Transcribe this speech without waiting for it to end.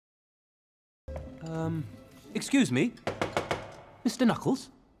Excuse me? Mr. Knuckles?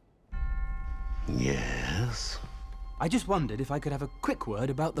 Yes? I just wondered if I could have a quick word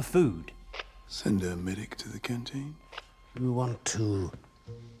about the food. Send a medic to the canteen. You want to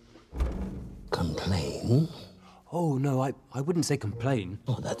complain? Oh, no, I wouldn't say complain.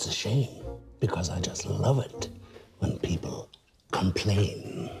 Oh, that's a shame, because I just love it when people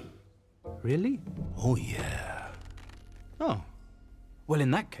complain. Really? Oh, yeah. Oh. Well,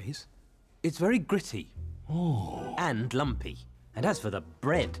 in that case, it's very gritty. Oh. And lumpy. And as for the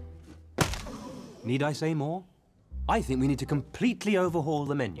bread, need I say more? I think we need to completely overhaul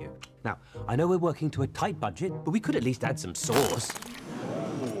the menu. Now, I know we're working to a tight budget, but we could at least add some sauce.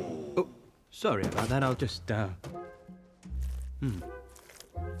 Oh, sorry about that. I'll just,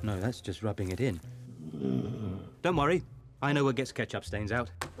 No, that's just rubbing it in. Don't worry. I know what gets ketchup stains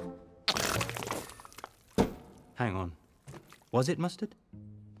out. Hang on. Was it mustard?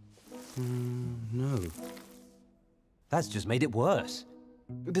 No. That's just made it worse.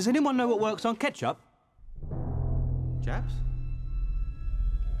 Does anyone know what works on ketchup? Chaps?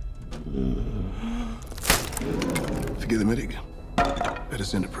 Forget the medic. Better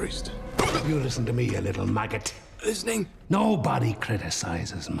send a priest. You listen to me, you little maggot. Listening? Nobody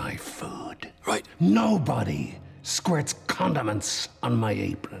criticizes my food. Right. Nobody squirts condiments on my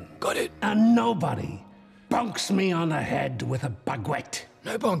apron. Got it. And nobody bonks me on the head with a baguette.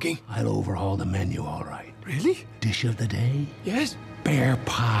 No bonking. I'll overhaul the menu, all right. Really? Dish of the day? Yes. Bear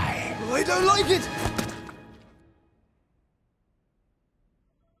pie. I don't like it.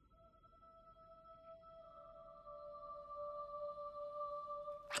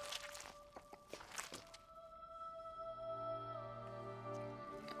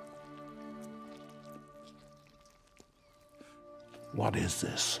 What is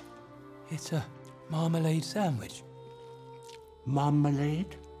this? It's a marmalade sandwich.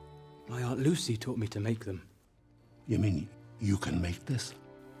 Marmalade? My Aunt Lucy taught me to make them. You mean you can make this?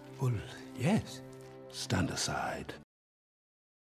 Well, yes. Stand aside.